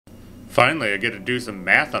Finally, I get to do some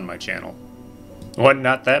math on my channel. What,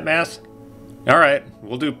 not that math? Alright,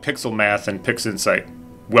 we'll do PixelMath and PixInsight.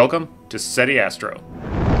 Welcome to SETI Astro.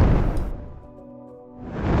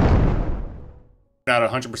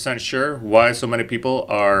 Not 100% sure why so many people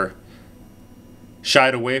are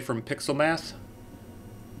shied away from PixelMath.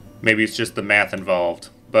 Maybe it's just the math involved,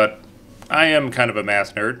 but I am kind of a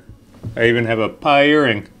math nerd. I even have a pi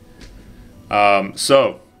earring.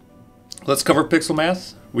 So, let's cover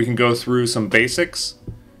PixelMath. We can go through some basics,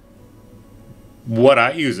 what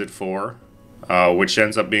I use it for, which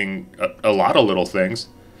ends up being a lot of little things,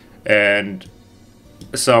 and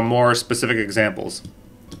some more specific examples.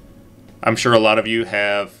 I'm sure a lot of you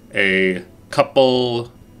have a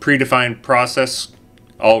couple predefined process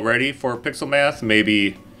already for PixelMath,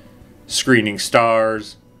 maybe screening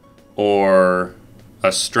stars or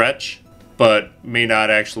a stretch, but may not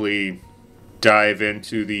actually dive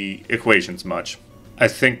into the equations much. I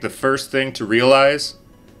think the first thing to realize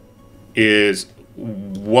is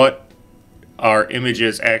what our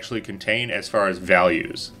images actually contain as far as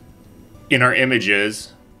values. In our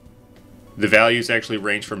images, the values actually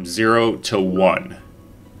range from 0 to 1.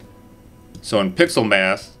 So in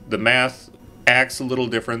PixelMath, the math acts a little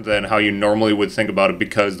different than how you normally would think about it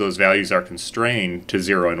because those values are constrained to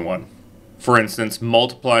 0 and 1. For instance,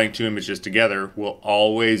 multiplying two images together will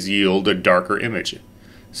always yield a darker image,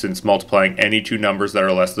 since multiplying any two numbers that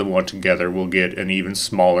are less than 1 together will get an even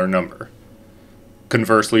smaller number.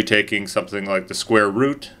 Conversely, taking something like the square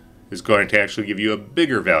root is going to actually give you a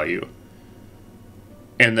bigger value.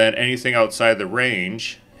 And then anything outside the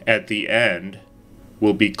range at the end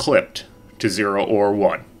will be clipped to 0 or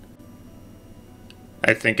 1.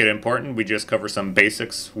 I think it important we just cover some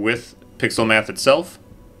basics with PixelMath itself.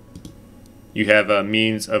 You have a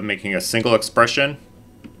means of making a single expression,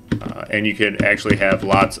 and you could actually have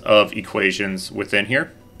lots of equations within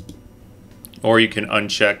here. Or you can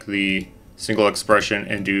uncheck the single expression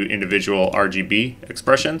and do individual RGB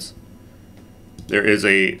expressions. There is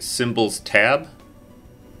a symbols tab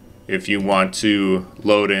if you want to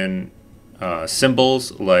load in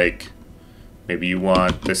symbols, like maybe you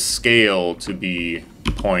want the scale to be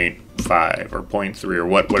 0.5 or 0.3 or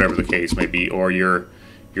whatever the case may be, or your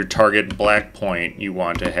target black point, you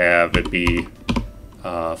want to have it be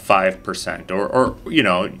 5%, or you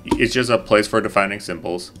know, it's just a place for defining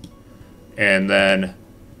symbols. And then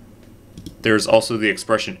there's also the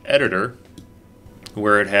expression editor,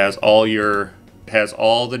 where it has all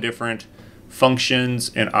the different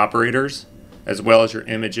functions and operators, as well as your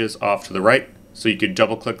images off to the right. So you could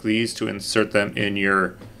double click these to insert them in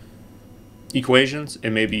your equations. It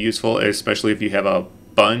may be useful, especially if you have a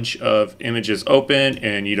bunch of images open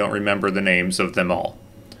and you don't remember the names of them all.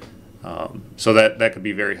 So that could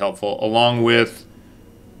be very helpful, along with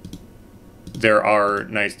there are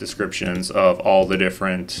nice descriptions of all the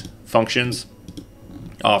different functions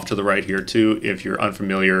off to the right here too, if you're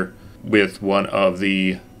unfamiliar with one of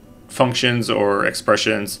the functions or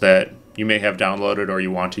expressions that you may have downloaded or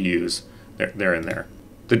you want to use. They're in there.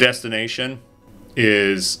 The destination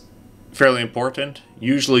is fairly important.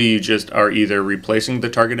 Usually you just are either replacing the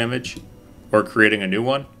target image or creating a new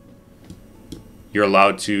one. You're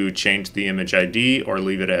allowed to change the image ID or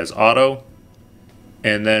leave it as auto.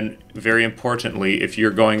 And then, very importantly, if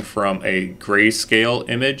you're going from a grayscale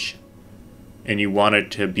image and you want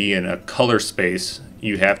it to be in a color space,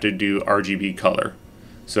 you have to do RGB color.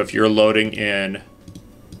 So if you're loading in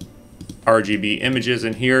RGB images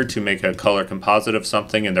in here to make a color composite of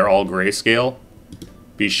something and they're all grayscale,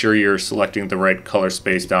 be sure you're selecting the right color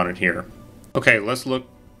space down in here. Okay, let's look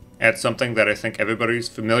at something that I think everybody's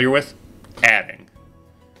familiar with: adding.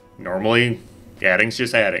 Normally, adding's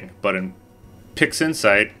just adding, but in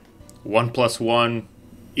PixInsight, 1 plus 1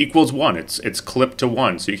 equals 1. It's clipped to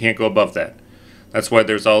 1, so you can't go above that. That's why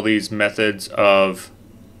there's all these methods of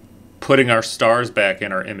putting our stars back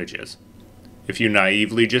in our images. If you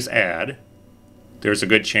naively just add, there's a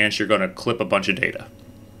good chance you're going to clip a bunch of data.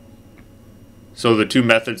 So the two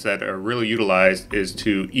methods that are really utilized is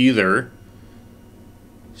to either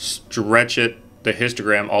stretch the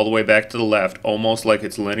histogram all the way back to the left, almost like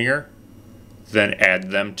it's linear, then add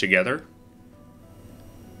them together,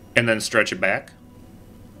 and then stretch it back,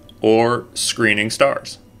 or screening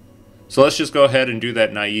stars. So let's just go ahead and do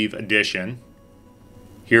that naive addition.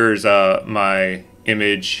 Here's my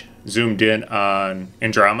image zoomed in on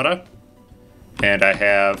Andromeda, and I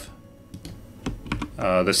have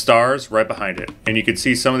the stars right behind it. And you can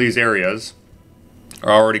see some of these areas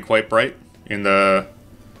are already quite bright in the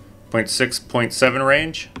 0.6, 0.7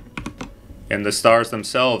 range. And the stars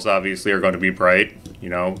themselves obviously are going to be bright, you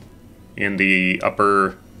know, in the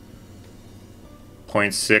upper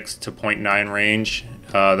 0.6 to 0.9 range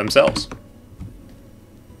themselves.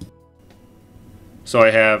 So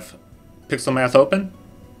I have PixelMath open.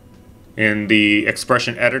 In the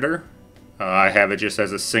expression editor, I have it just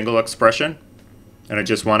as a single expression, and I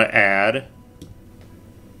just want to add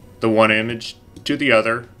the one image to the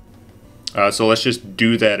other. So let's just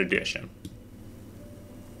do that addition.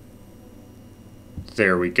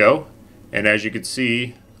 There we go. And as you can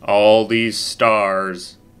see, all these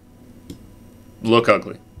stars look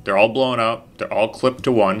ugly. They're all blown out. They're all clipped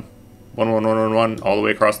to 1, 1, 1, 1, 1, 1, all the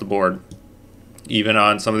way across the board. Even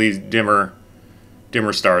on some of these dimmer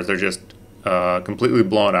stars, they're just completely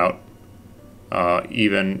blown out.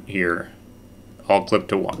 Even here, all clipped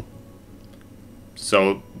to 1.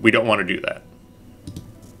 So we don't want to do that.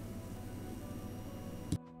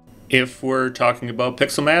 If we're talking about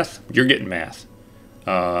PixelMath, you're getting math.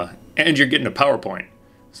 And you're getting a PowerPoint.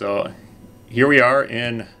 So here we are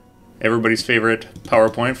in everybody's favorite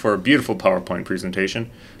PowerPoint for a beautiful PowerPoint presentation.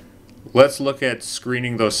 Let's look at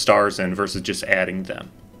screening those stars in versus just adding them.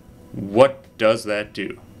 What does that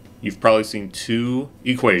do? You've probably seen two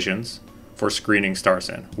equations for screening stars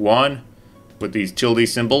in. One with these tilde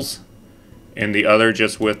symbols, and the other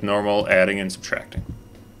just with normal adding and subtracting.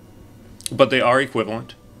 But they are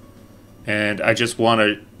equivalent, and I just want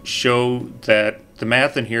to show that the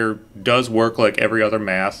math in here does work like every other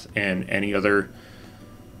math in any other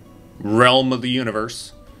realm of the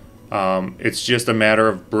universe. It's just a matter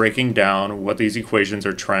of breaking down what these equations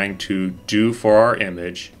are trying to do for our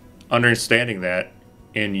image, understanding that,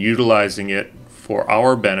 and utilizing it for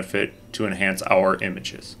our benefit to enhance our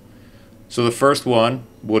images. So the first one,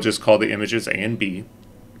 we'll just call the images A and B.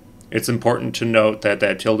 It's important to note that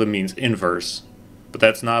that tilde means inverse, but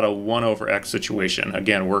that's not a 1 over x situation.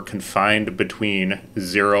 Again, we're confined between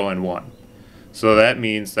 0 and 1. So that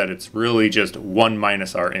means that it's really just 1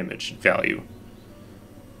 minus our image value.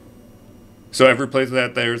 So every place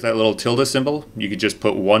that there's that little tilde symbol, you could just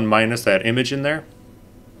put 1 minus that image in there,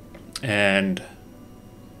 and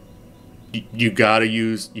you gotta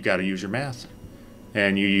use your math.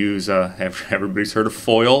 And you use everybody's heard of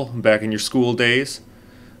FOIL back in your school days.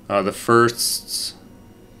 The firsts,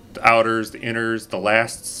 the outers, the inners, the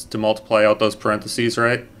lasts to multiply out those parentheses,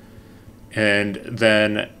 right? And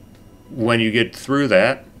then when you get through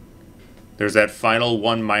that, there's that final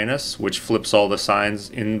 1 minus, which flips all the signs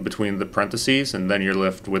in between the parentheses, and then you're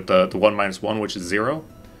left with the 1 minus 1, which is 0.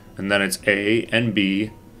 And then it's A and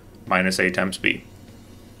B minus A times B.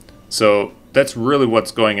 So that's really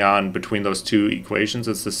what's going on between those two equations.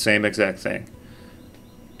 It's the same exact thing.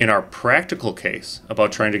 In our practical case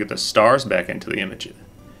about trying to get the stars back into the image,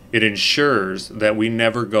 it ensures that we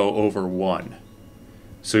never go over 1.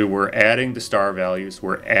 So we're adding the star values,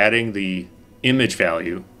 we're adding the image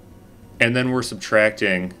value, and then we're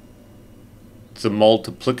subtracting the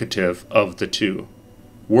multiplicative of the two.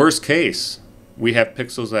 Worst case, we have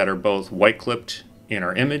pixels that are both white clipped in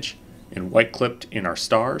our image and white clipped in our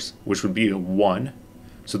stars, which would be a 1.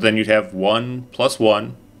 So then you'd have 1 plus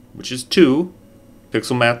 1, which is 2.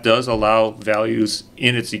 PixelMath does allow values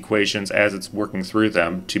in its equations as it's working through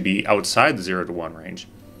them to be outside the 0 to 1 range.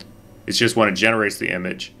 It's just when it generates the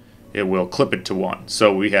image, it will clip it to 1.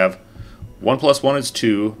 So we have 1 plus 1 is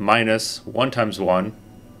 2 minus 1 times 1,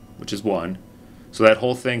 which is 1. So that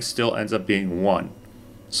whole thing still ends up being 1.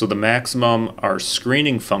 So the maximum our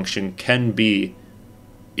screening function can be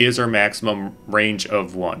is our maximum range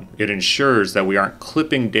of 1. It ensures that we aren't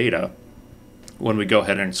clipping data when we go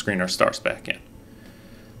ahead and screen our stars back in.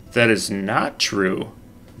 That is not true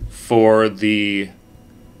for the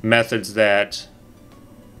methods that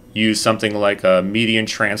use something like a median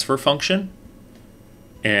transfer function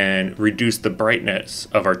and reduce the brightness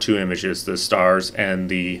of our two images, the stars and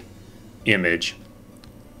the image,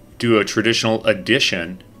 do a traditional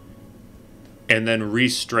addition, and then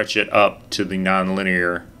re-stretch it up to the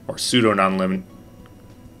nonlinear or pseudo-nonlinear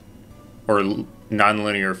or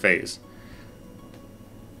nonlinear phase.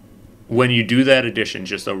 When you do that addition,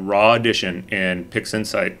 just a raw addition in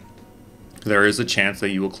PixInsight, there is a chance that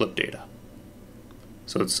you will clip data.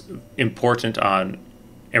 So it's important on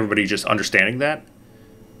everybody just understanding that.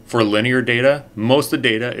 For linear data, most of the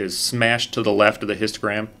data is smashed to the left of the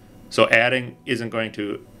histogram, so adding isn't going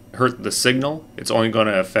to hurt the signal. It's only going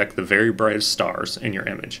to affect the very brightest stars in your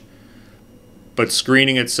image. But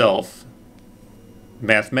screening itself,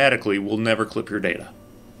 mathematically, will never clip your data.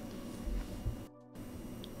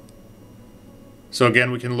 So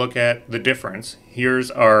again, we can look at the difference.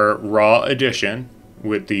 Here's our raw addition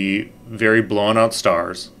with the very blown out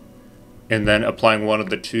stars, and then applying one of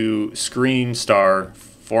the two screen star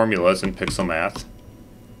formulas in PixelMath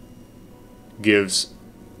gives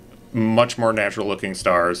much more natural looking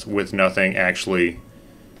stars with nothing actually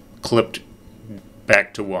clipped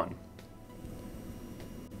back to 1.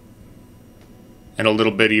 And a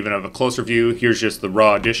little bit even of a closer view. Here's just the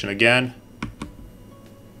raw addition again,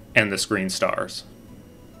 and the screen stars.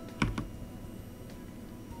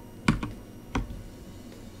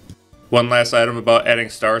 One last item about adding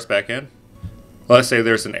stars back in. Let's say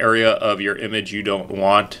there's an area of your image you don't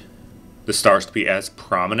want the stars to be as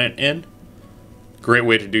prominent in. Great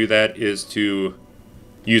way to do that is to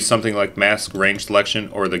use something like mask range selection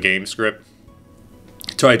or the game script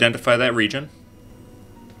to identify that region.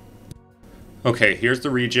 Okay, here's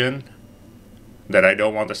the region that I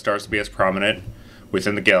don't want the stars to be as prominent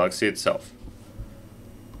within the galaxy itself.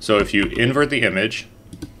 So if you invert the image,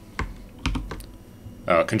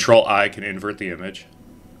 Control I can invert the image.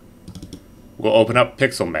 We'll open up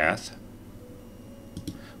PixelMath.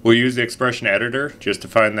 We'll use the expression editor just to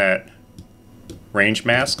find that range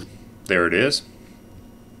mask. There it is.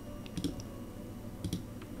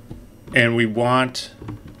 And we want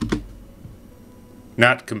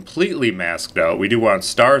not completely masked out. We do want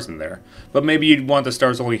stars in there, but maybe you'd want the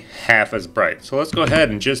stars only half as bright. So let's go ahead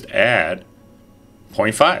and just add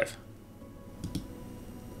 0.5.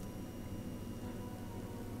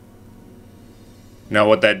 Now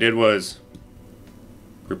what that did was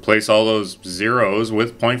replace all those zeros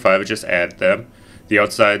with 0.5, it just added them. The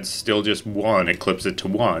outside's still just 1, it clips it to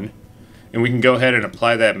 1. And we can go ahead and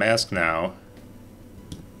apply that mask now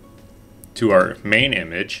to our main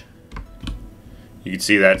image. You can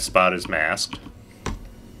see that spot is masked,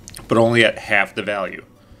 but only at half the value.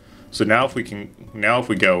 So now if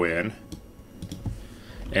we go in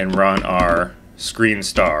and run our screen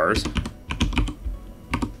stars,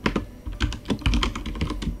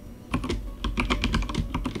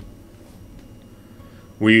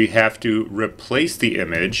 we have to replace the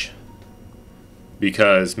image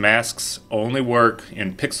because masks only work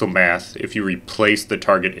in PixelMath if you replace the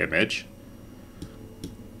target image.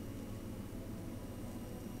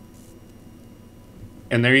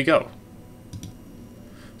 And there you go.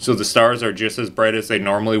 So the stars are just as bright as they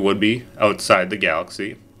normally would be outside the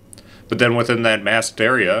galaxy. But then within that masked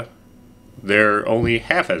area, they're only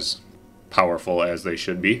half as powerful as they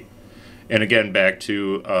should be. And again, back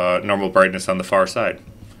to normal brightness on the far side.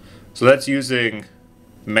 So that's using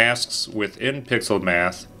masks within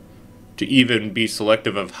PixelMath to even be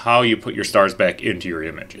selective of how you put your stars back into your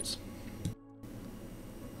images.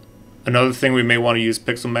 Another thing we may want to use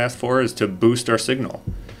PixelMath for is to boost our signal.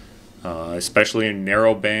 Especially in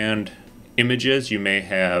narrowband images, you may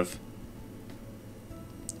have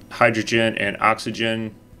hydrogen and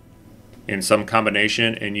oxygen in some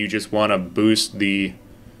combination, and you just want to boost the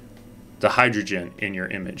hydrogen in your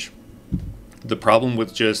image. The problem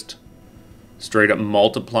with just straight up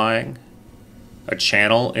multiplying a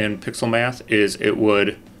channel in PixelMath is it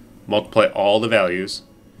would multiply all the values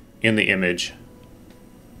in the image,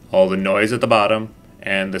 all the noise at the bottom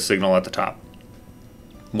and the signal at the top.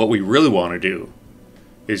 What we really want to do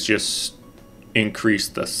is just increase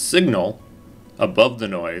the signal above the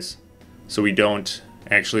noise so we don't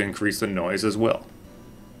actually increase the noise as well.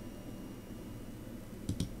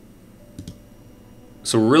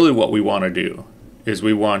 So really what we want to do is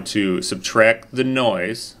we want to subtract the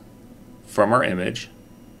noise from our image,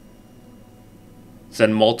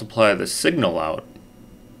 then multiply the signal out,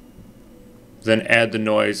 then add the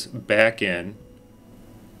noise back in,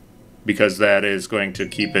 because that is going to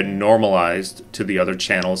keep it normalized to the other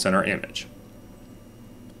channels in our image.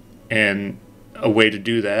 And a way to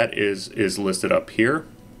do that is listed up here.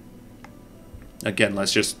 Again,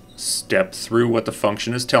 let's just step through what the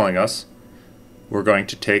function is telling us. We're going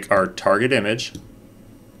to take our target image,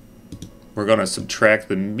 we're going to subtract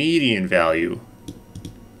the median value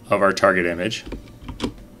of our target image.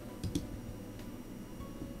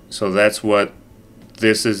 So that's what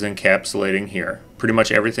this is encapsulating here. Pretty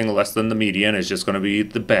much everything less than the median is just going to be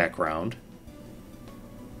the background.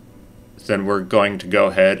 Then we're going to go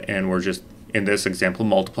ahead and we're just, in this example,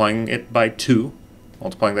 multiplying it by 2.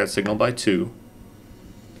 Multiplying that signal by 2.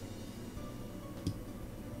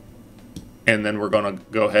 And then we're going to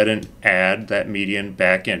go ahead and add that median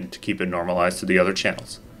back in to keep it normalized to the other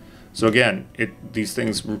channels. So again, these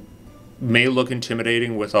things may look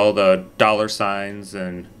intimidating with all the dollar signs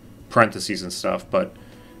and parentheses and stuff, but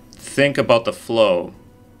think about the flow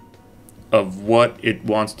of what it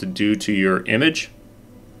wants to do to your image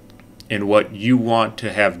and what you want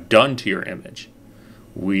to have done to your image.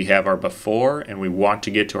 We have our before and we want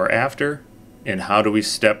to get to our after, and how do we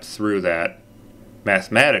step through that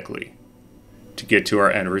mathematically to get to our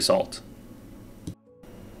end result.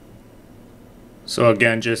 So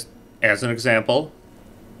again, just as an example,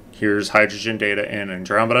 Here's hydrogen data in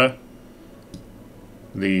Andromeda.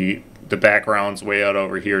 The background's way out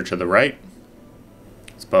over here to the right.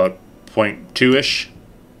 It's about 0.2-ish.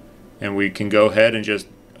 And we can go ahead and just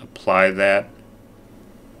apply that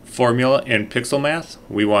formula in PixelMath.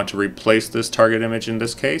 We want to replace this target image in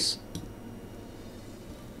this case.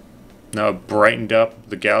 Now it brightened up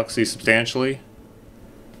the galaxy substantially,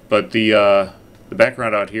 but the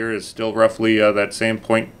background out here is still roughly that same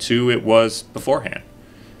 0.2 it was beforehand.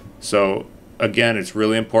 So again, it's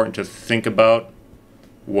really important to think about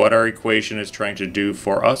what our equation is trying to do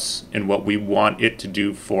for us and what we want it to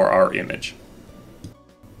do for our image.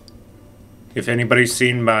 If anybody's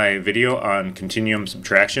seen my video on continuum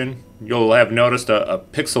subtraction, you'll have noticed a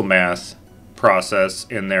PixelMath process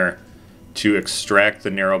in there to extract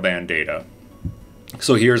the narrowband data.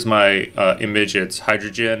 So here's my image. It's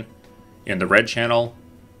hydrogen in the red channel,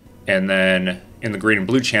 and then in the green and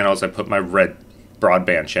blue channels I put my red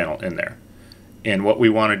broadband channel in there. And what we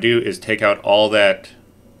want to do is take out all that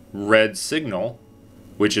red signal,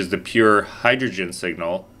 which is the pure hydrogen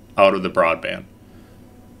signal, out of the broadband.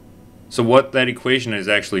 So what that equation is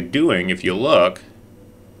actually doing, if you look,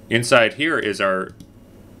 inside here is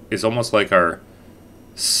almost like our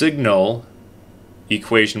signal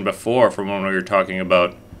equation before, from when we were talking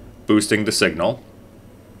about boosting the signal.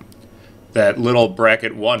 That little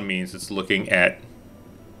bracket 1 means it's looking at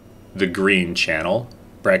the green channel.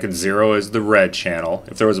 Bracket 0 is the red channel.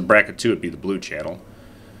 If there was a bracket 2, it'd be the blue channel.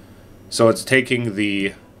 So it's taking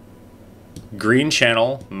the green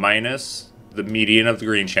channel minus the median of the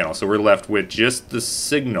green channel. So we're left with just the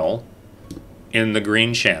signal in the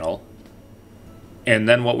green channel. And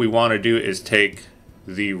then what we want to do is take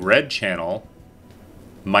the red channel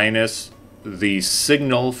minus the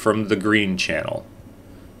signal from the green channel.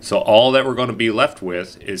 So all that we're going to be left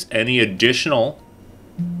with is any additional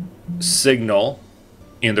signal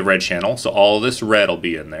in the red channel. So all this red will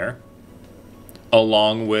be in there,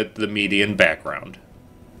 along with the median background.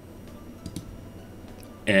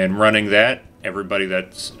 And running that, everybody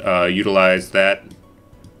that's utilized that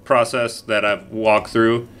process that I've walked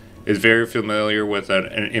through is very familiar with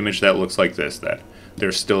an image that looks like this, that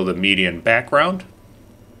there's still the median background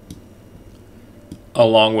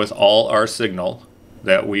along with all our signal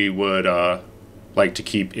that we would like to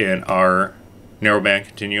keep in our narrowband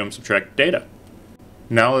continuum subtract data.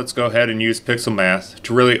 Now let's go ahead and use PixelMath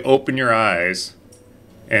to really open your eyes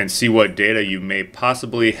and see what data you may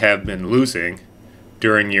possibly have been losing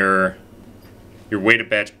during your weighted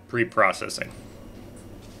batch pre-processing.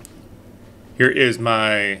 Here is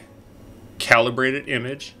my calibrated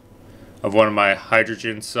image of one of my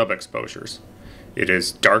hydrogen sub-exposures. It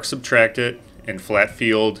is dark subtracted and flat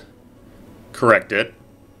field corrected.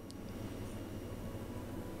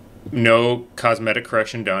 No cosmetic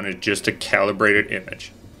correction done, it's just a calibrated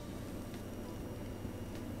image.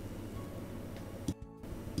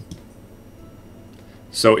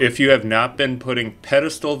 So if you have not been putting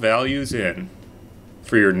pedestal values in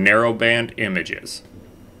for your narrowband images,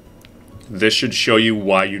 this should show you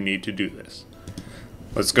why you need to do this.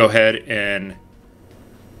 Let's go ahead and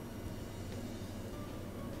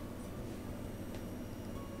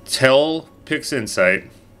tell PixInsight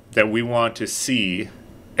that we want to see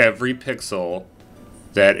every pixel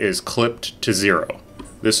that is clipped to 0.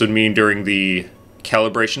 This would mean during the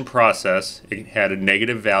calibration process it had a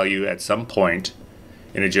negative value at some point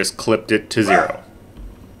and it just clipped it to 0.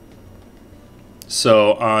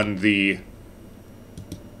 So on the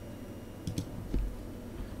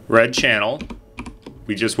red channel,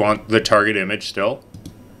 we just want the target image still.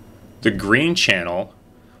 The green channel,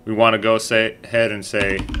 we want to go ahead and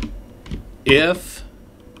say if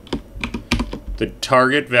the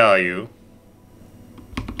target value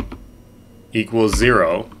equals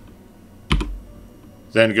 0,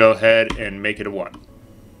 then go ahead and make it a 1.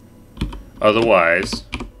 Otherwise,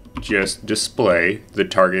 just display the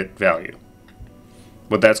target value.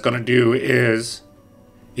 What that's going to do is,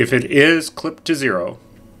 if it is clipped to 0,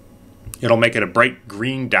 it'll make it a bright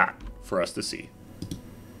green dot for us to see.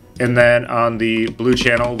 And then on the blue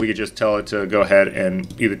channel, we could just tell it to go ahead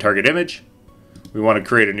and either target image. We want to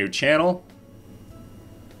create a new channel.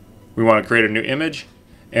 We want to create a new image.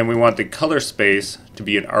 And we want the color space to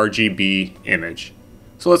be an RGB image.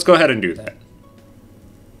 So let's go ahead and do that.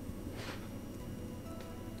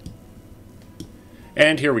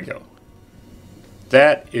 And here we go.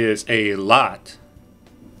 That is a lot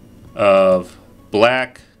of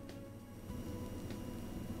black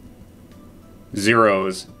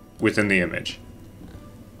zeros within the image.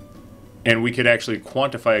 And we could actually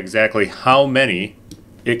quantify exactly how many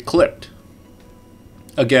it clipped.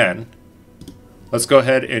 Again, let's go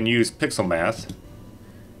ahead and use PixelMath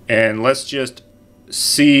And let's just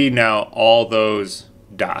see now all those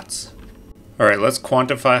dots. All right, let's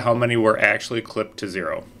quantify how many were actually clipped to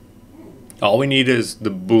 0. All we need is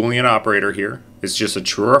the Boolean operator here. It's just a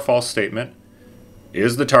true or false statement.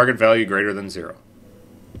 Is the target value greater than 0?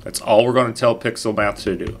 That's all we're going to tell PixelMath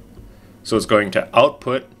to do. So it's going to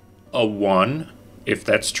output a 1 if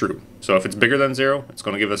that's true. So if it's bigger than 0, it's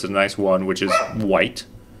going to give us a nice 1, which is white.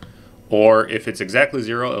 Or if it's exactly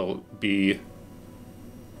 0, it'll be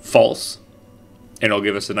false, and it'll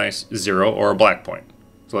give us a nice 0 or a black point.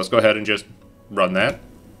 So let's go ahead and just run that.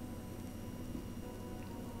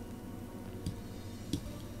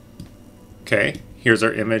 Okay, here's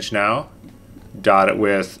our image now. Dot it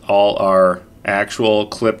with all our actual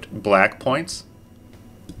clipped black points.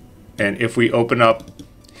 And if we open up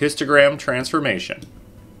histogram transformation,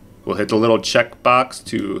 we'll hit the little checkbox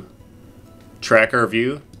to track our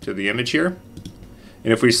view to the image here.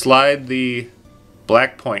 And if we slide the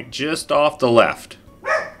black point just off the left,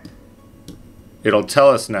 it'll tell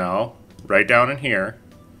us now, right down in here,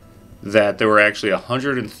 that there were actually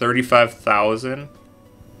 135,000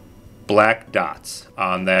 black dots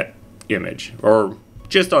on that image, or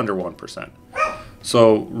just under 1%.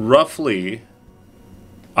 So roughly,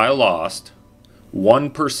 I lost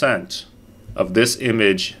 1% of this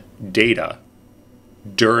image data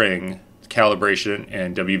during calibration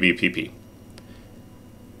and WBPP.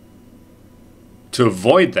 To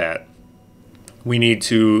avoid that, we need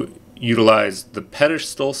to utilize the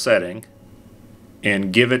pedestal setting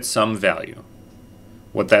and give it some value.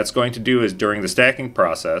 What that's going to do is during the stacking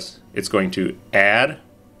process, it's going to add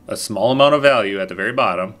a small amount of value at the very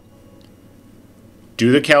bottom,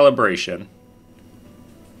 do the calibration,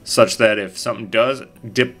 such that if something does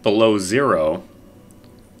dip below 0,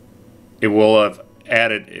 it will have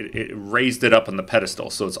added, it raised it up on the pedestal,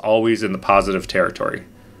 so it's always in the positive territory.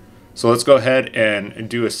 So let's go ahead and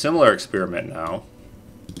do a similar experiment now,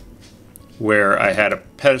 where I had a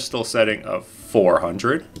pedestal setting of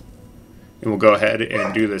 400. And we'll go ahead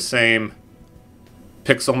and do the same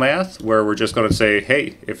PixelMath, where we're just going to say,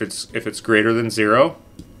 hey, if it's greater than 0,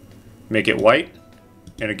 make it white.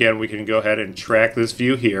 And again, we can go ahead and track this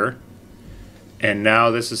view here. And now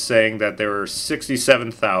this is saying that there were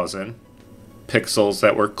 67,000 pixels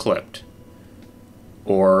that were clipped,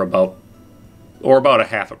 or about a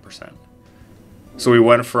 0.5%. So we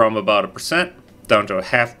went from about 1% down to a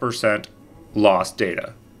 0.5% lost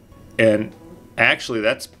data. And actually,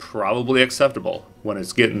 that's probably acceptable. When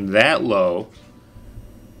it's getting that low,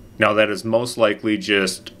 now that is most likely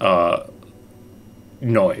just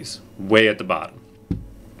noise way at the bottom.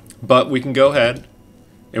 But we can go ahead,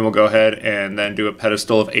 and we'll go ahead and then do a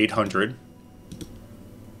pedestal of 800.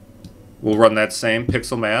 We'll run that same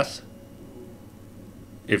PixelMath.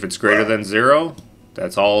 If it's greater than 0,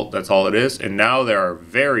 that's all it is. And now there are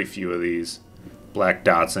very few of these black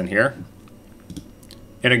dots in here.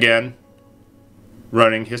 And again,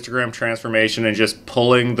 running histogram transformation and just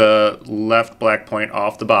pulling the left black point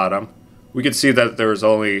off the bottom, we could see that there was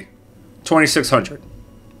only 2,600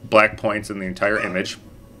 black points in the entire image.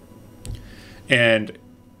 And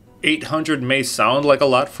 800 may sound like a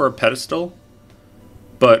lot for a pedestal,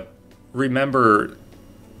 but remember,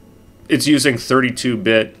 it's using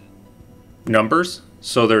 32-bit numbers,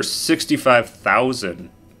 so there's 65,000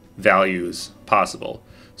 values possible.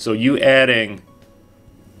 So you adding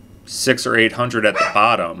 600 or 800 at the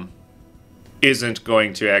bottom isn't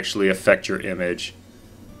going to actually affect your image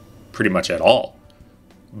pretty much at all.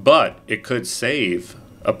 But it could save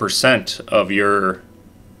 1% of your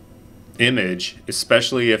image,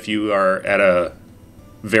 especially if you are at a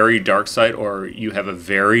very dark site or you have a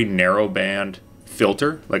very narrow band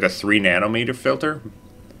filter, like a 3 nanometer filter.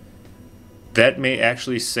 That may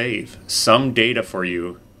actually save some data for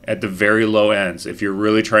you at the very low ends if you're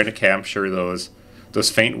really trying to capture those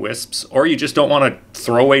faint wisps, or you just don't want to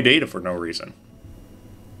throw away data for no reason.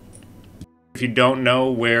 If you don't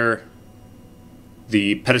know where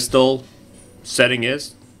the pedestal setting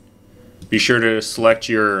is, be sure to select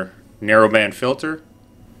your narrowband filter,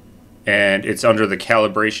 and it's under the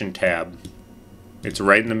calibration tab. It's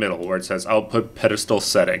right in the middle where it says output pedestal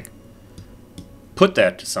setting. Put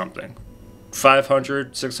that to something.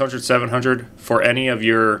 500, 600, 700 for any of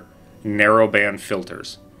your narrowband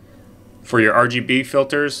filters. For your RGB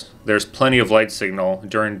filters, there's plenty of light signal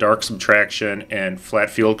during dark subtraction and flat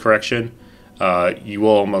field correction. You will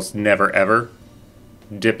almost never ever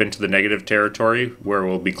dip into the negative territory where it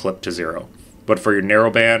will be clipped to 0. But for your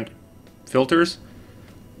narrowband filters,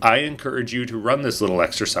 I encourage you to run this little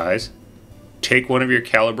exercise. Take one of your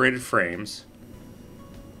calibrated frames,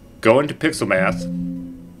 go into PixelMath,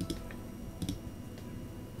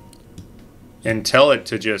 and tell it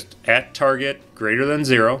to just at target greater than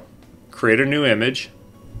 0, create a new image,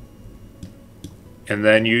 and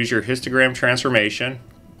then use your histogram transformation.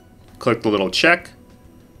 Click the little check,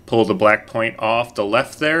 pull the black point off the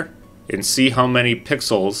left there, and see how many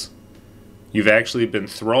pixels you've actually been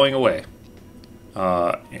throwing away,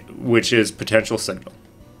 which is potential signal.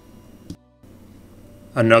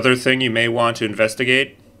 Another thing you may want to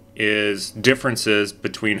investigate is differences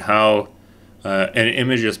between how an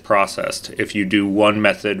image is processed if you do one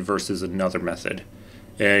method versus another method.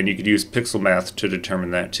 And you could use PixelMath to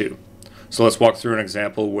determine that too. So let's walk through an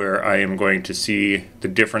example where I am going to see the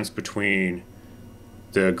difference between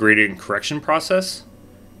the gradient correction process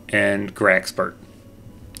and GraxPert.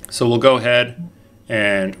 So we'll go ahead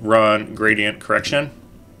and run gradient correction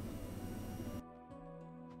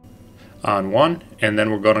on one, and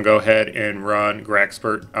then we're going to go ahead and run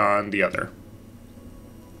GraxPert on the other.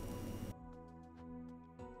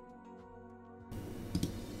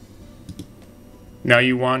 Now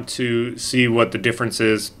you want to see what the difference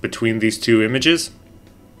is between these two images.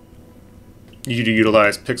 You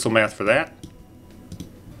utilize PixelMath for that.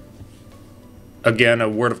 Again, a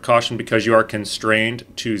word of caution, because you are constrained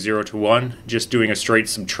to 0 to 1, just doing a straight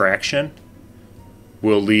subtraction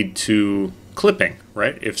will lead to clipping,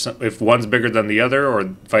 right? If one's bigger than the other or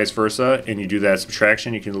vice versa, and you do that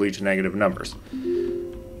subtraction, you can lead to negative numbers.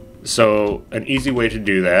 So an easy way to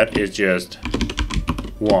do that is just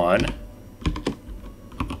 1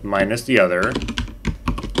 minus the other,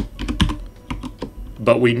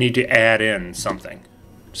 but we need to add in something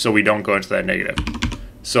so we don't go into that negative.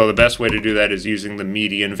 So the best way to do that is using the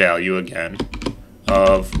median value again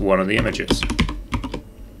of one of the images.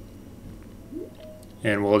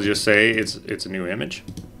 And we'll just say it's a new image.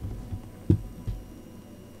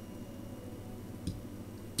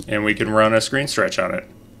 And we can run a screen stretch on it.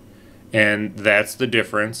 And that's the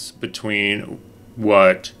difference between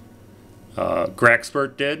what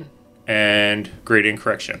GraxPert did and gradient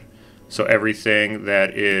correction. So everything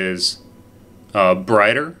that is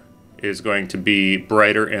brighter is going to be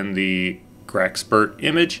brighter in the GraxPert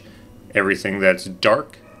image. Everything that's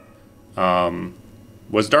dark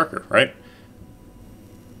was darker, right?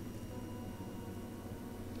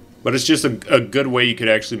 But it's just a good way you could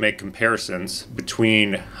actually make comparisons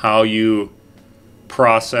between how you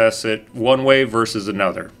process it one way versus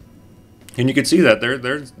another. And you can see that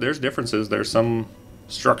there's differences. There's some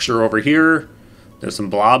structure over here. There's some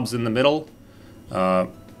blobs in the middle.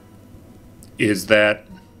 Is that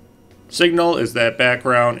signal? Is that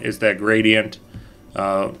background? Is that gradient?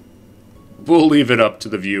 We'll leave it up to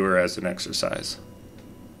the viewer as an exercise.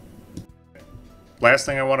 Last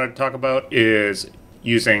thing I want to talk about is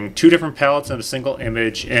using two different palettes in a single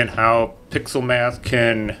image and how PixelMath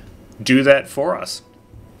can do that for us.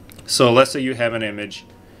 So let's say you have an image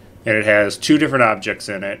and it has two different objects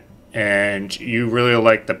in it, and you really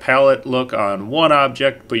like the palette look on one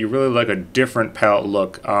object, but you really like a different palette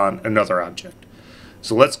look on another object.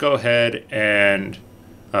 So let's go ahead and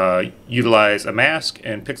utilize a mask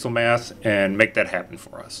and PixelMath and make that happen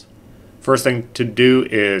for us. First thing to do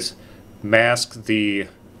is mask the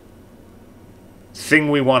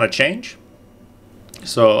thing we want to change.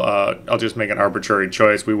 So I'll just make an arbitrary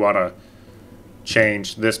choice. We want to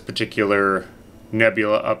change this particular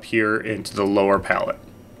nebula up here into the lower palette.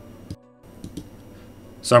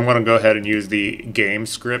 So I'm going to go ahead and use the game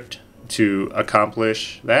script to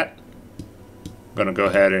accomplish that. I'm going to go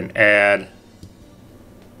ahead and add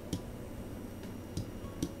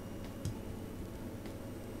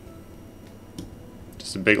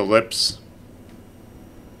just a big ellipse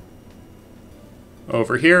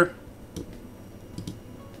over here.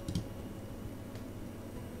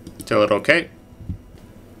 Tell it OK.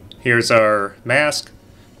 Here's our mask.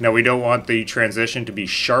 Now we don't want the transition to be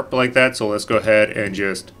sharp like that, so let's go ahead and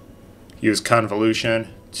just use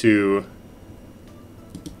convolution to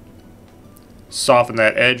soften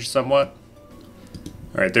that edge somewhat.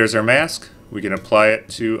 Alright, there's our mask. We can apply it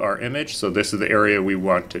to our image, so this is the area we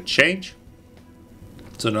want to change.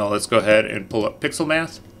 So now let's go ahead and pull up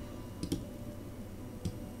PixelMath.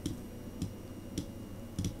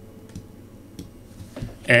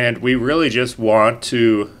 And we really just want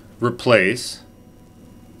to replace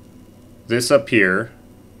this up here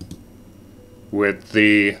with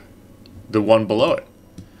the one below it.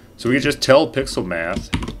 So we can just tell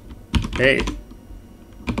PixelMath, hey,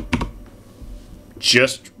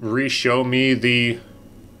 just re-show me that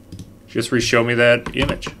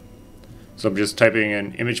image. So I'm just typing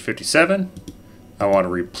in image 57. I want to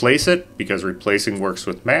replace it because replacing works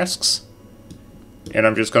with masks. And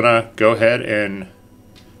I'm just gonna go ahead and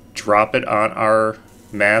drop it on our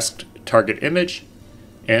masked target image,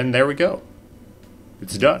 and there we go.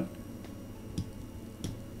 it's done.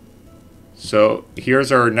 So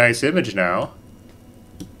here's our nice image now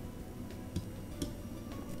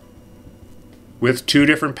with two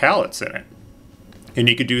different palettes in it. And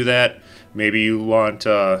you could do that. Maybe you want,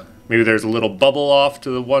 maybe there's a little bubble off to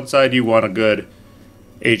the one side. You want a good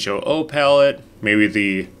HOO palette. Maybe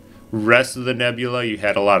the rest of the nebula, you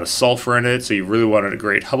had a lot of sulfur in it, so you really wanted a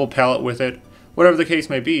great Hubble palette with it. Whatever the case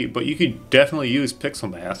may be, but you could definitely use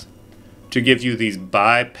PixelMath to give you these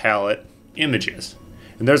bi-palette images.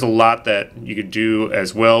 And there's a lot that you could do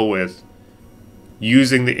as well with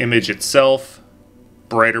using the image itself,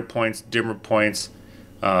 brighter points, dimmer points,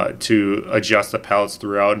 to adjust the palettes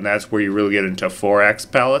throughout, and that's where you really get into 4x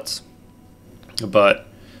palettes. But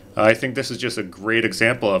I think this is just a great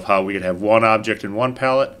example of how we could have one object in one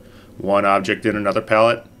palette, one object in another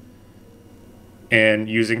palette, and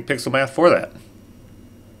using PixelMath for that.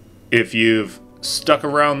 If you've stuck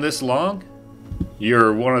around this long,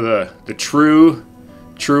 you're one of the true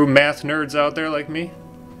math nerds out there like me,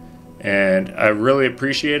 and I really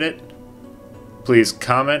appreciate it. Please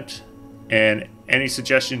comment, and any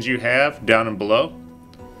suggestions you have down and below.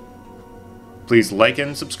 Please like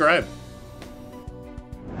and subscribe.